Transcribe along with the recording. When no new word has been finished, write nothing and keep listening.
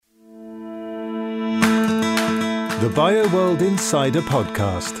The BioWorld Insider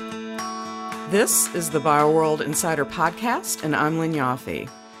Podcast. This is the BioWorld Insider Podcast, and I'm Lynn Yaffe.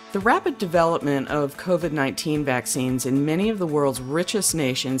 The rapid development of COVID-19 vaccines in many of the world's richest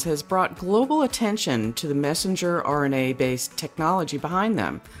nations has brought global attention to the messenger RNA-based technology behind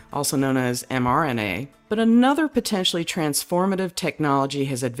them, also known as mRNA. But another potentially transformative technology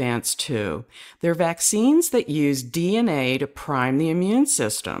has advanced too. They're vaccines that use DNA to prime the immune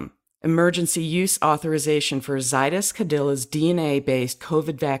system. Emergency use authorization for Zydus Cadilla's DNA-based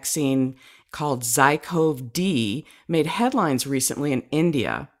COVID vaccine called ZyCoV-D made headlines recently in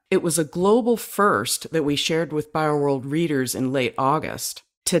India. It was a global first that we shared with BioWorld readers in late August.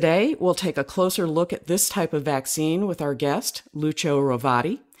 Today, we'll take a closer look at this type of vaccine with our guest, Lucio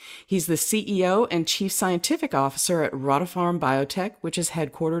Rovati. He's the CEO and Chief Scientific Officer at Rotopharm Biotech, which is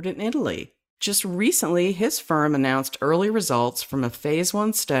headquartered in Italy. Just recently, his firm announced early results from a phase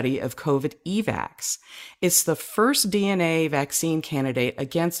 1 study of COVID-EVAX. It's the first DNA vaccine candidate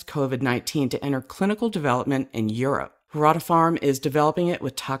against COVID-19 to enter clinical development in Europe. Rotopharm is developing it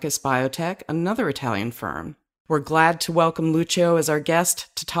with Takis Biotech, another Italian firm. We're glad to welcome Lucio as our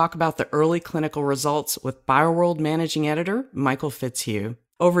guest to talk about the early clinical results with BioWorld Managing Editor Michael Fitzhugh.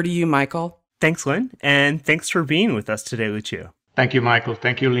 Over to you, Michael. Thanks, Lynn, and thanks for being with us today, Lucio. Thank you, Michael.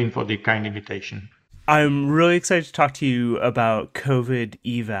 Thank you, Lynn, for the kind invitation. I'm really excited to talk to you about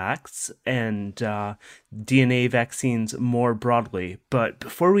COVID-EVAX and DNA vaccines more broadly. But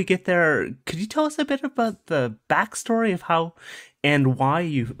before we get there, could you tell us a bit about the backstory of how and why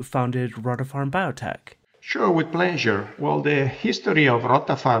you founded Rotopharm Biotech? Sure, with pleasure. Well, the history of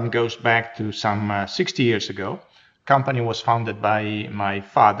Rotopharm goes back to some 60 years ago. The company was founded by my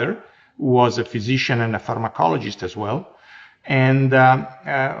father, who was a physician and a pharmacologist as well. And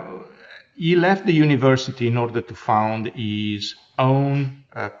he left the university in order to found his own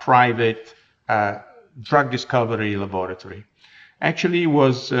private drug discovery laboratory. Actually, he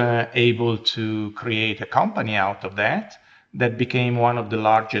was able to create a company out of that became one of the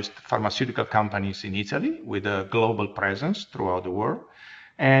largest pharmaceutical companies in Italy with a global presence throughout the world.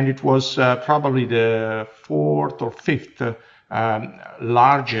 And it was probably the fourth or fifth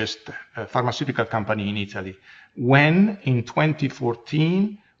largest pharmaceutical company in Italy. When in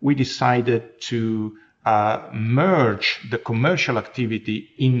 2014, we decided to merge the commercial activity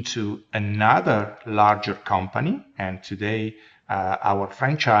into another larger company. And today, our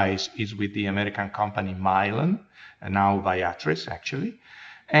franchise is with the American company Mylan, and now Viatris, actually.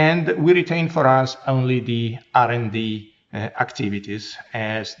 And we retain for us only the R&D activities,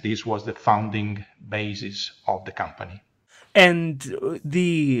 as this was the founding basis of the company. And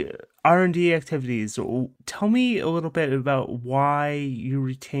the R&D activities, tell me a little bit about why you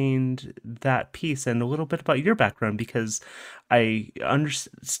retained that piece and a little bit about your background, because I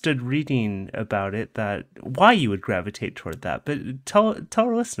understood reading about it that why you would gravitate toward that. But tell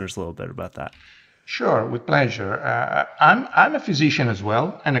our listeners a little bit about that. Sure, with pleasure. I'm a physician as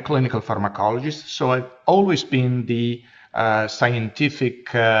well and a clinical pharmacologist, so I've always been the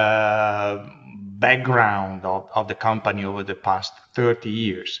scientific background of the company over the past 30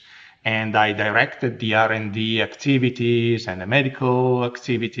 years. And I directed the R&D activities and the medical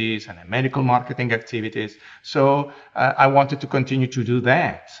activities and the medical marketing activities. So I wanted to continue to do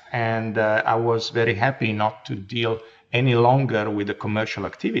that. And I was very happy not to deal any longer with the commercial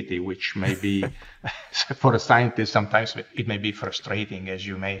activity, which may be, for a scientist, sometimes it may be frustrating, as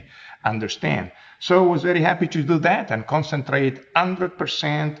you may understand. So I was very happy to do that and concentrate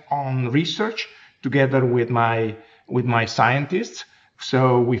 100% on research together with my scientists.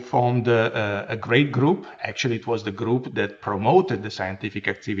 So we formed a great group. Actually, it was the group that promoted the scientific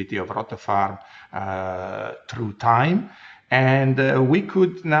activity of Rotopharm through time. And we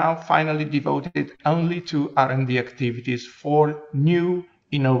could now finally devote it only to R&D activities for new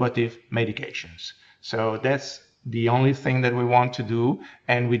innovative medications. So that's the only thing that we want to do.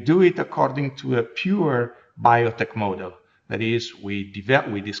 And we do it according to a pure biotech model. That is, we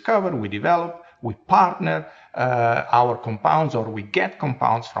discover, we develop, we partner our compounds, or we get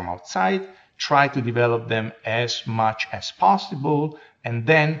compounds from outside, try to develop them as much as possible, and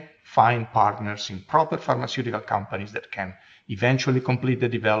then find partners in proper pharmaceutical companies that can eventually complete the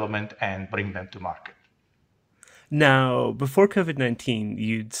development and bring them to market. Now, before COVID-19,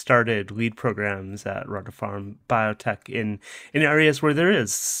 you'd started lead programs at Rotopharm Biotech in areas where there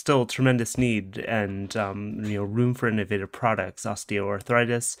is still tremendous need and room for innovative products: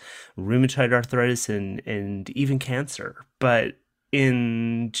 osteoarthritis, rheumatoid arthritis, and even cancer. But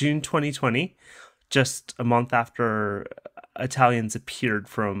in June 2020, just a month after Italians appeared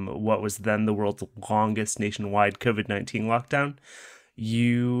from what was then the world's longest nationwide COVID-19 lockdown,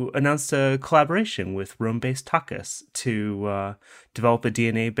 you announced a collaboration with Rome-based Takis to develop a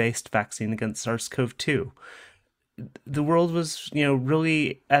DNA-based vaccine against SARS-CoV-2. The world was,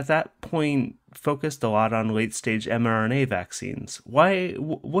 really at that point focused a lot on late-stage mRNA vaccines.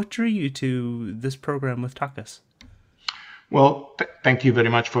 What drew you to this program with Takis? Well, thank you very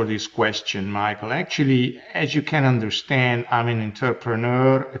much for this question, Michael. Actually, as you can understand, I'm an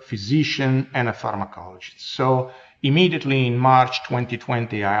entrepreneur, a physician, and a pharmacologist. So immediately in March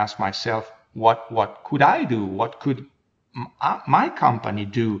 2020, I asked myself, what could I do? What could my company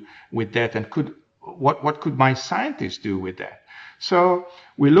do with that? And what could my scientists do with that? So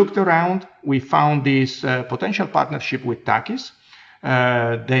we looked around, we found this potential partnership with Takis.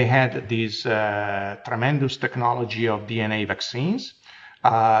 They had this tremendous technology of DNA vaccines.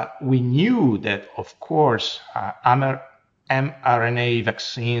 We knew that, of course, mRNA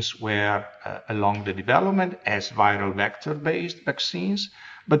vaccines were along the development as viral vector-based vaccines,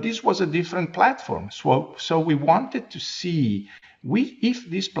 but this was a different platform. So we wanted to see if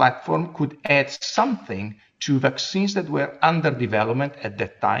this platform could add something to vaccines that were under development at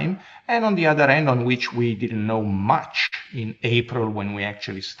that time, and on the other end, on which we didn't know much in April when we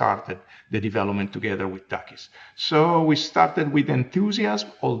actually started the development together with Takis. So we started with enthusiasm,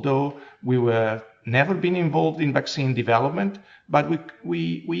 although we were never been involved in vaccine development, but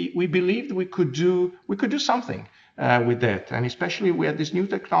we believed we could do something with that, and especially we had this new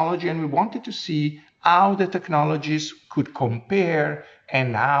technology, and we wanted to see how the technologies could compare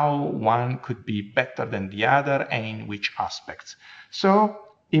and how one could be better than the other and in which aspects. So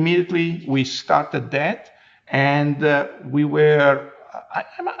immediately we started that, and I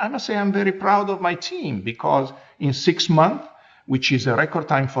must say I'm very proud of my team, because in 6 months, which is a record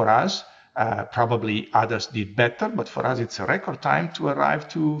time for us, probably others did better, but for us it's a record time to arrive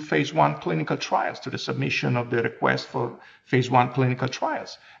to phase 1 clinical trials, to the submission of the request for phase 1 clinical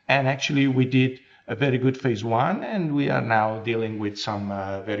trials. And actually we did a very good phase 1, and we are now dealing with some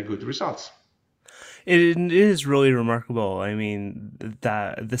very good results. It is really remarkable. I mean,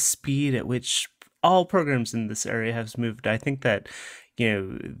 the speed at which all programs in this area have moved. I think that,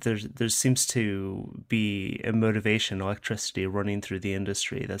 there seems to be a motivation, electricity running through the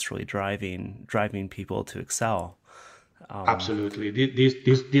industry that's really driving people to excel. Absolutely.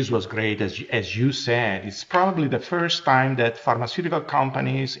 This was great. As you said, it's probably the first time that pharmaceutical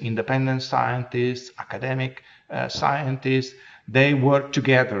companies, independent scientists, academic scientists, they work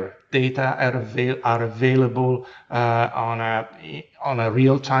together. Data are available on a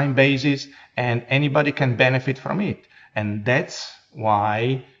real-time basis, and anybody can benefit from it. And that's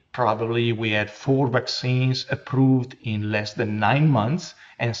why probably we had 4 vaccines approved in less than 9 months,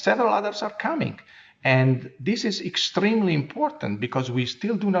 and several others are coming. And this is extremely important, because we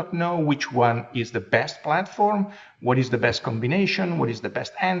still do not know which one is the best platform, what is the best combination, what is the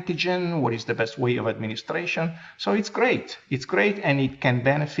best antigen, what is the best way of administration. So it's great. It's great, and it can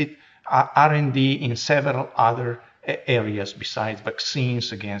benefit R&D in several other areas besides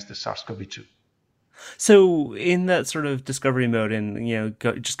vaccines against the SARS-CoV-2. So in that sort of discovery mode, and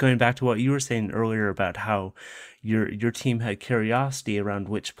just going back to what you were saying earlier about how your team had curiosity around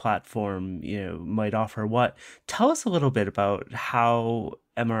which platform might offer what, tell us a little bit about how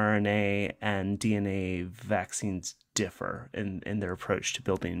mRNA and DNA vaccines differ in their approach to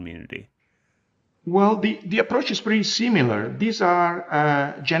building immunity. Well, the approach is pretty similar. These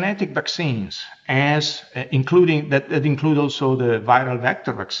are genetic vaccines, including that include also the viral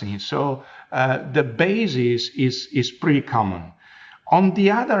vector vaccines. So the basis is pretty common. On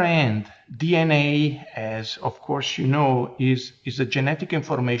the other hand, DNA, as of course you know, is a genetic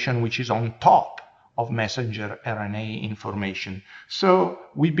information which is on top of messenger RNA information. So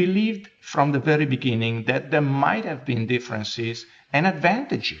we believed from the very beginning that there might have been differences and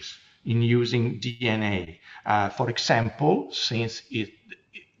advantages in using DNA. For example, since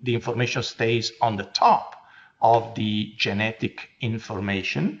the information stays on the top of the genetic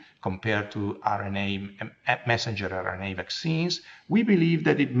information compared to messenger RNA vaccines, we believe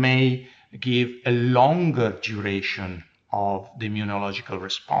that it may give a longer duration of the immunological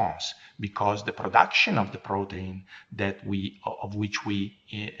response, because the production of the protein of which we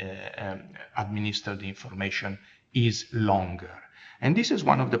administer the information is longer. And this is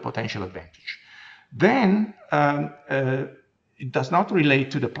one of the potential advantages. Then it does not relate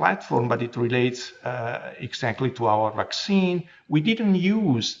to the platform, but it relates exactly to our vaccine. We didn't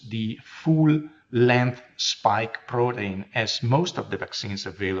use the full length spike protein as most of the vaccines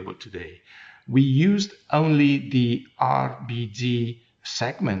available today. We used only the RBD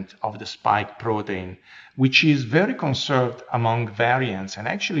segment of the spike protein, which is very conserved among variants. And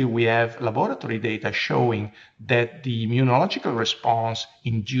actually, we have laboratory data showing that the immunological response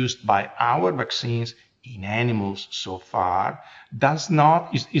induced by our vaccines in animals so far is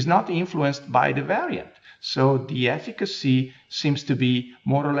not influenced by the variant. So the efficacy seems to be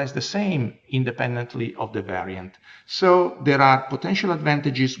more or less the same independently of the variant. So there are potential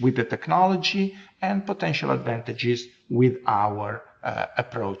advantages with the technology and potential advantages with our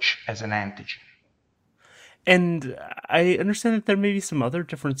approach as an antigen. And I understand that there may be some other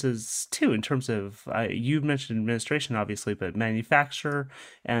differences too in terms of you mentioned administration, obviously, but manufacture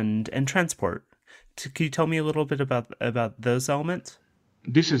and transport. Can you tell me a little bit about those elements?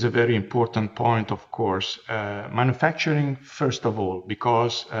 This is a very important point, of course. Manufacturing, first of all,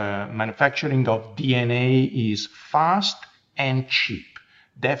 because manufacturing of DNA is fast and cheap.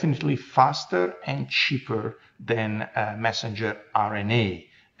 Definitely faster and cheaper than messenger RNA,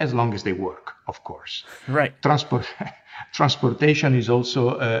 as long as they work, of course. Right. Transportation is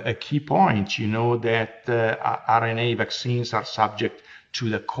also a key point. You know that RNA vaccines are subject to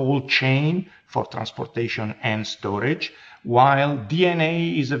the cold chain for transportation and storage, while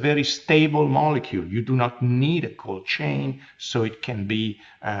DNA is a very stable molecule. You do not need a cold chain, so it can be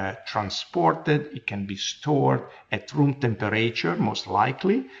transported, it can be stored at room temperature, most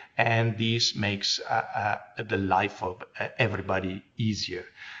likely, and this makes the life of everybody easier.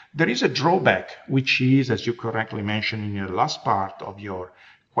 There is a drawback, which is, as you correctly mentioned in your last part of your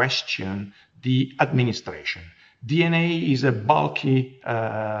question, the administration. DNA is a bulky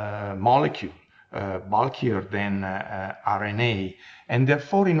molecule, bulkier than RNA, and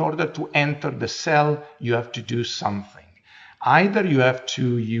therefore in order to enter the cell you have to do something. Either you have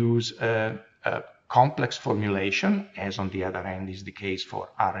to use a complex formulation, as on the other hand is the case for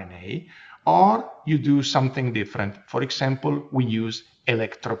RNA, or you do something different. For example, we use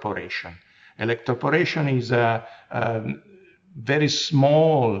electroporation. Electroporation is a very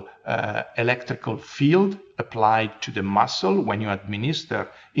small electrical field applied to the muscle when you administer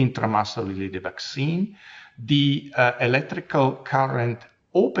intramuscularly the vaccine. The electrical current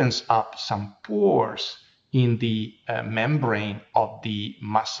opens up some pores in the membrane of the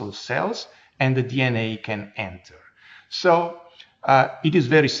muscle cells, and the DNA can enter. So it is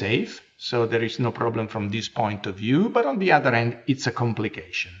very safe, so there is no problem from this point of view, but on the other hand, it's a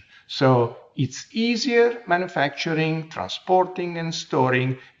complication. So it's easier manufacturing, transporting, and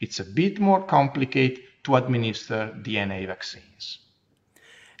storing. It's a bit more complicated to administer DNA vaccines.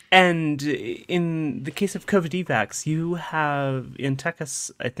 And in the case of COVID evacs, you have in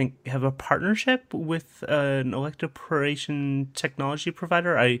Techus, I think, have a partnership with an electroporation technology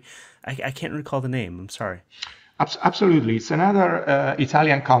provider. I can't recall the name. I'm sorry. Absolutely. It's another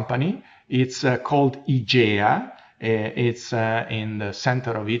Italian company. It's called IGEA. It's in the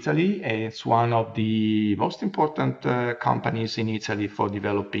center of Italy. It's one of the most important companies in Italy for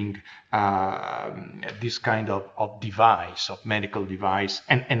developing this kind of device, of medical device,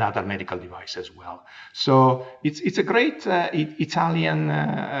 and other medical device as well. So it's a great Italian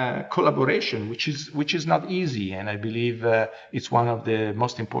collaboration, which is not easy, and I believe it's one of the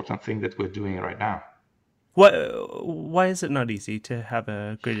most important things that we're doing right now. Why is it not easy to have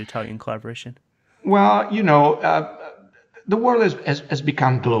a great Italian collaboration? Well, you know, the world has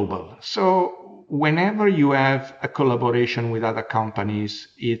become global. So whenever you have a collaboration with other companies,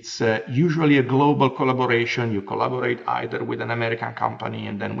 it's usually a global collaboration. You collaborate either with an American company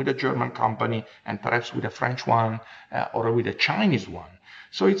and then with a German company and perhaps with a French one or with a Chinese one.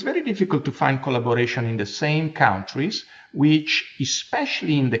 So it's very difficult to find collaboration in the same countries, which,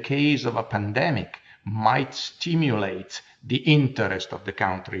 especially in the case of a pandemic, might stimulate the interest of the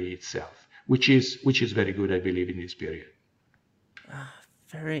country itself, which is very good, I believe, in this period.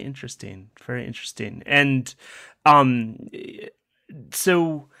 Very interesting. Very interesting. And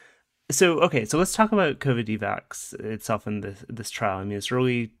so okay, so let's talk about COVID evacs itself in this trial. I mean, it's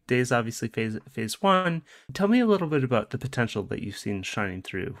early days, obviously, phase one. Tell me a little bit about the potential that you've seen shining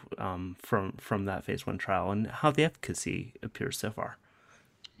through from that phase one trial and how the efficacy appears so far.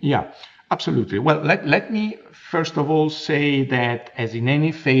 Yeah, absolutely. Well, let me first of all say that as in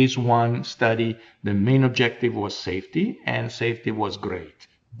any phase one study, the main objective was safety, and safety was great,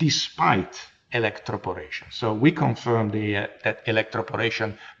 despite electroporation. So we confirmed that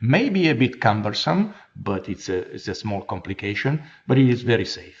electroporation may be a bit cumbersome, but it's a small complication, but it is very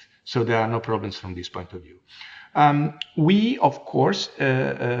safe. So there are no problems from this point of view. We, of course,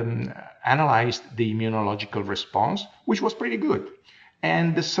 analyzed the immunological response, which was pretty good.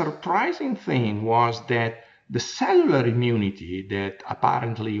 And the surprising thing was that the cellular immunity that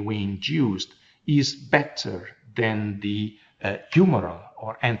apparently we induced is better than the humoral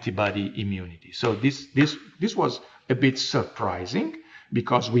or antibody immunity. So this was a bit surprising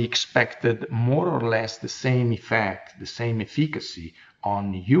because we expected more or less the same effect, the same efficacy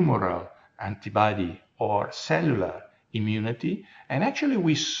on humoral antibody or cellular immunity. And actually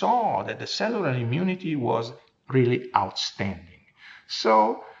we saw that the cellular immunity was really outstanding.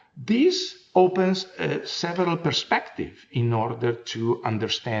 So this opens several perspectives in order to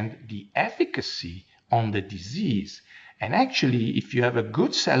understand the efficacy on the disease. And actually, if you have a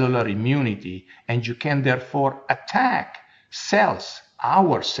good cellular immunity and you can therefore attack cells,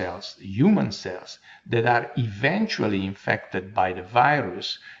 our cells, human cells, that are eventually infected by the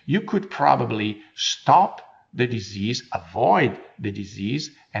virus, you could probably stop the disease, avoid the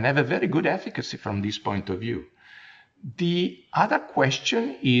disease, and have a very good efficacy from this point of view. The other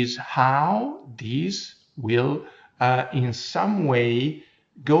question is how these will in some way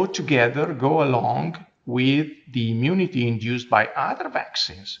go together, go along with the immunity induced by other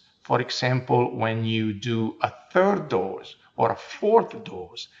vaccines. For example, when you do a third dose or a fourth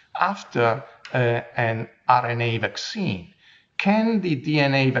dose after an RNA vaccine, can the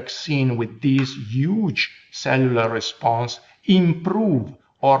DNA vaccine with this huge cellular response improve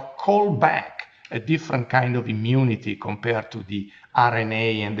or call back a different kind of immunity compared to the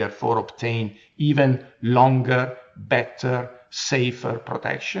RNA and therefore obtain even longer, better, safer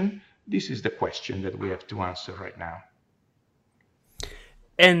protection? This is the question that we have to answer right now.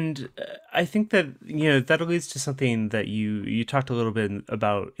 And I think that, that leads to something that you talked a little bit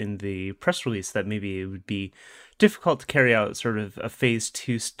about in the press release, that maybe it would be difficult to carry out sort of a phase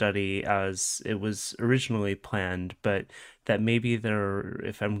 2 study as it was originally planned, but that maybe there,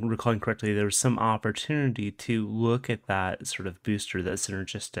 if I'm recalling correctly, there was some opportunity to look at that sort of booster, that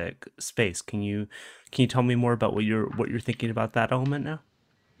synergistic space. Can you tell me more about what you're thinking about that element now?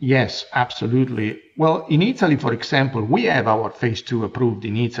 Yes, absolutely. Well, in Italy, for example, we have our phase 2 approved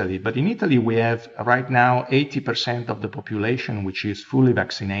in Italy, but in Italy we have right now 80% of the population which is fully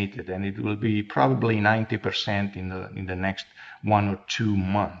vaccinated, and it will be probably 90% in the next 1 or 2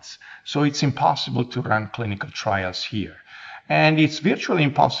 months. So it's impossible to run clinical trials here. And it's virtually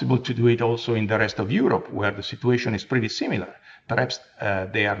impossible to do it also in the rest of Europe, where the situation is pretty similar. Perhaps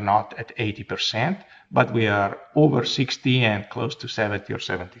they are not at 80%, but we are over 60 and close to 70 or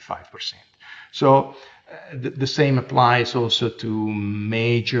 75%. So the same applies also to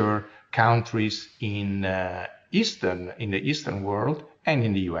major countries in the Eastern world and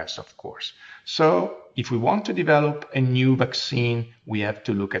in the US, of course. So if we want to develop a new vaccine, we have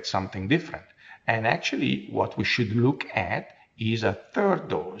to look at something different. And actually, what we should look at is a third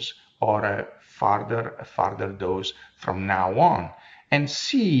dose or a further dose from now on, and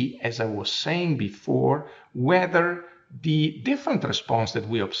see, as I was saying before, whether the different response that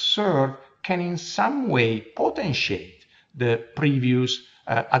we observe can in some way potentiate the previous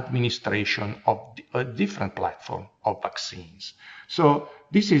administration of a different platform of vaccines. So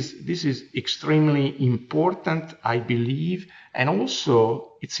this is extremely important, I believe, and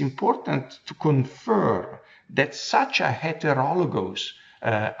also it's important to confirm that such a heterologous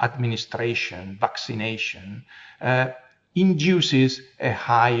vaccination, induces a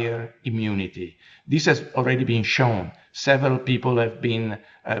higher immunity. This has already been shown. Several people have been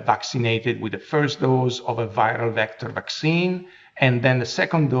vaccinated with the first dose of a viral vector vaccine and then the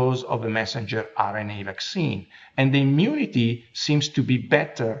second dose of a messenger RNA vaccine. And the immunity seems to be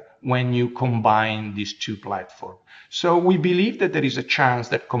better when you combine these two platforms. So we believe that there is a chance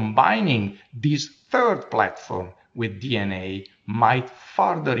that combining this third platform with DNA might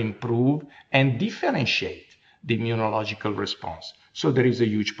further improve and differentiate the immunological response. So there is a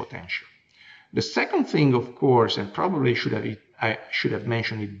huge potential. The second thing, of course, and probably I should have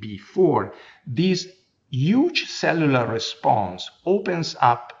mentioned it before, this huge cellular response opens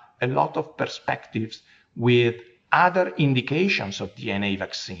up a lot of perspectives with other indications of DNA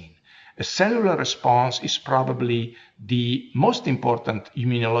vaccine. A cellular response is probably the most important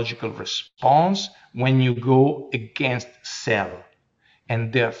immunological response when you go against cell.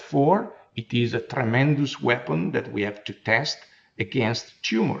 And therefore, it is a tremendous weapon that we have to test against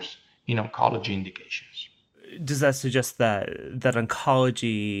tumors in oncology indications. Does that suggest that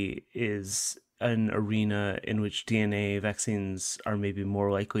oncology is an arena in which DNA vaccines are maybe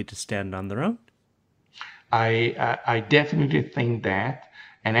more likely to stand on their own? I definitely think that.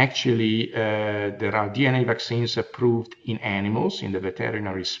 And actually, there are DNA vaccines approved in animals in the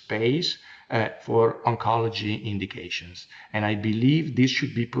veterinary space for oncology indications. And I believe this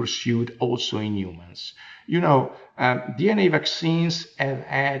should be pursued also in humans. You know, DNA vaccines have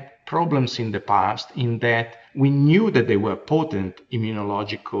had problems in the past in that we knew that they were potent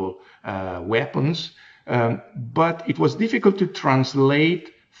immunological weapons, But it was difficult to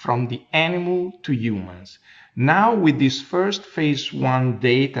translate from the animal to humans. Now, with this first phase 1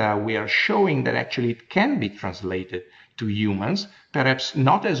 data, we are showing that actually it can be translated to humans, perhaps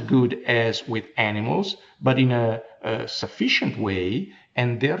not as good as with animals, but in a sufficient way,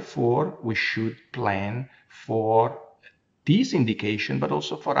 and therefore we should plan for this indication, but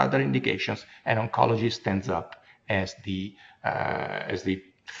also for other indications, and oncology stands up as the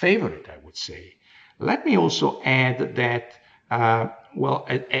favorite, I would say. Let me also add that,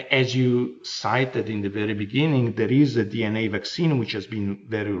 as you cited in the very beginning, there is a DNA vaccine which has been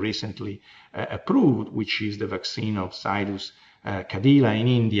very recently approved, which is the vaccine of Zydus Cadila in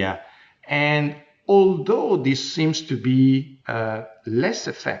India. And although this seems to be less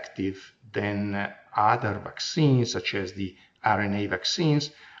effective than other vaccines, such as the RNA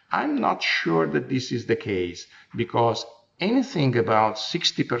vaccines, I'm not sure that this is the case, because anything about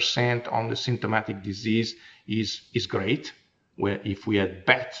 60% on the symptomatic disease is great. Where if we had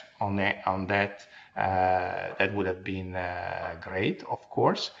bet on that, that would have been great, of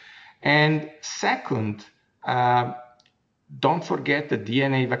course. And second, don't forget the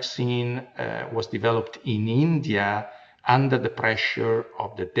DNA vaccine was developed in India under the pressure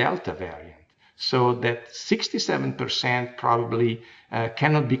of the Delta variant. So that 67% probably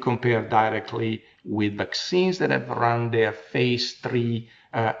cannot be compared directly with vaccines that have run their phase 3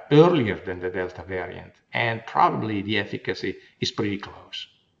 earlier than the Delta variant. And probably the efficacy is pretty close.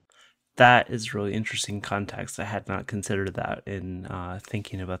 That is really interesting context. I had not considered that in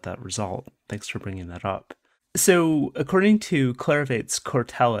thinking about that result. Thanks for bringing that up. So, according to Clarivate's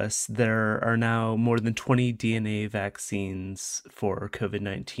Cortellis, there are now more than 20 DNA vaccines for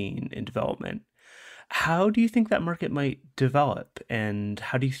COVID-19 in development. How do you think that market might develop, and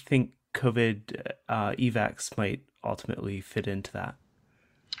how do you think COVID evacs might ultimately fit into that?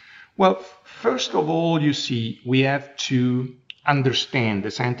 Well, first of all, you see, we have to understand,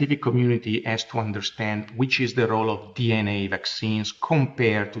 the scientific community has to understand which is the role of DNA vaccines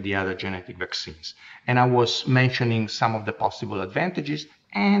compared to the other genetic vaccines. And I was mentioning some of the possible advantages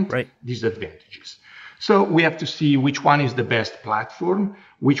and disadvantages. So we have to see which one is the best platform,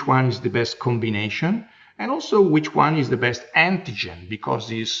 which one is the best combination, and also which one is the best antigen, because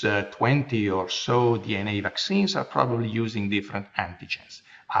these 20 or so DNA vaccines are probably using different antigens,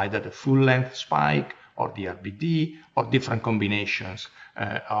 either the full-length spike or the RBD, or different combinations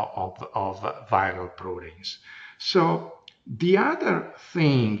of viral proteins. So the other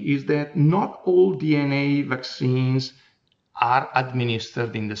thing is that not all DNA vaccines are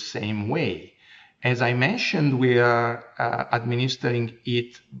administered in the same way. As I mentioned, we are administering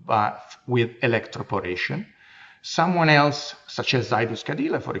it with electroporation. Someone else, such as Zydus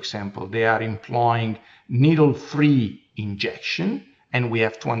Cadila, for example, they are employing needle-free injection, and we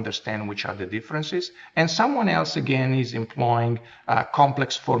have to understand which are the differences. And someone else, again, is employing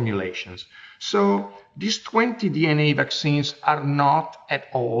complex formulations. So these 20 DNA vaccines are not at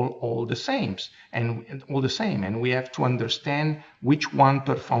all the same, and we have to understand which one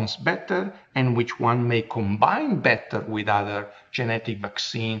performs better and which one may combine better with other genetic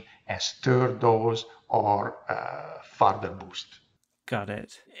vaccine as third dose or further boost. Got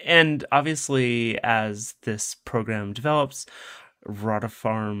it. And obviously, as this program develops,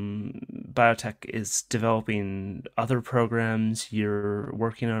 Rotopharm Biotech is developing other programs. You're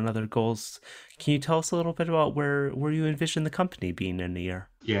working on other goals. Can you tell us a little bit about where you envision the company being in a year?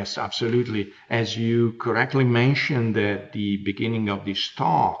 Yes, absolutely. As you correctly mentioned at the beginning of this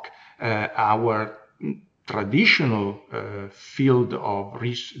talk, our traditional field of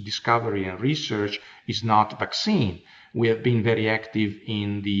discovery and research is not vaccine. We have been very active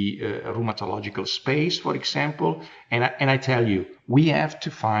in the rheumatological space, for example, and I tell you, we have to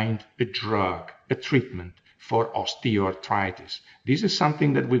find a drug, a treatment for osteoarthritis. This is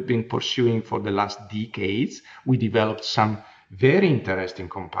something that we've been pursuing for the last decades. We developed some very interesting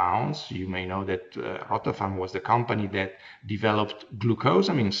compounds. You may know that Rotopharm was the company that developed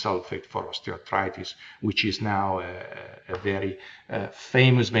glucosamine sulfate for osteoarthritis, which is now a very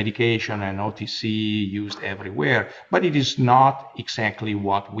famous medication and OTC used everywhere. But it is not exactly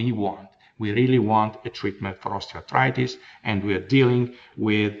what we want. We really want a treatment for osteoarthritis, and we are dealing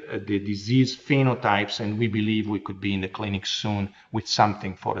with the disease phenotypes, and we believe we could be in the clinic soon with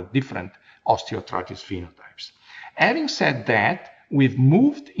something for a different osteoarthritis phenotypes. Having said that, we've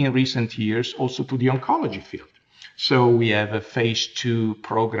moved in recent years also to the oncology field. So we have a phase 2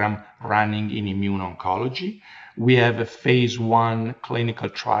 program running in immune oncology. We have a phase 1 clinical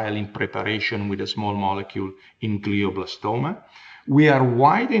trial in preparation with a small molecule in glioblastoma. We are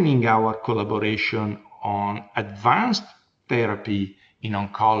widening our collaboration on advanced therapy in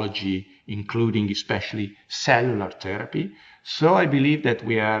oncology, including especially cellular therapy. So I believe that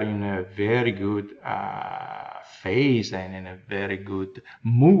we are in a very good phase and in a very good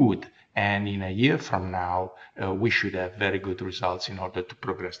mood. And in a year from now, we should have very good results in order to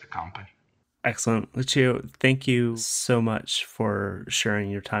progress the company. Excellent. Lucio, thank you so much for sharing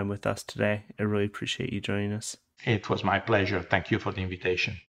your time with us today. I really appreciate you joining us. It was my pleasure. Thank you for the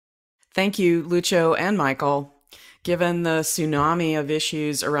invitation. Thank you, Lucio and Michael. Given the tsunami of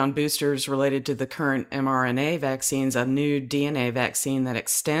issues around boosters related to the current mRNA vaccines, a new DNA vaccine that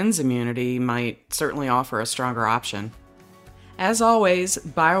extends immunity might certainly offer a stronger option. As always,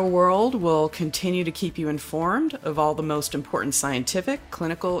 BioWorld will continue to keep you informed of all the most important scientific,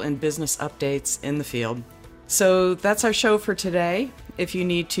 clinical, and business updates in the field. So that's our show for today. If you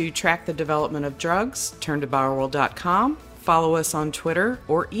need to track the development of drugs, turn to bioworld.com, follow us on Twitter,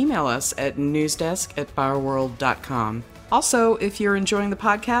 or email us at newsdesk@bioworld.com. Also, if you're enjoying the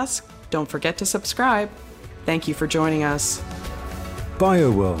podcast, don't forget to subscribe. Thank you for joining us.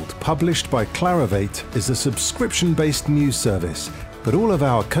 BioWorld, published by Clarivate, is a subscription-based news service, but all of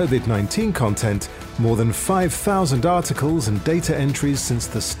our COVID-19 content, more than 5,000 articles and data entries since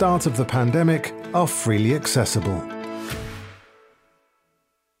the start of the pandemic, are freely accessible.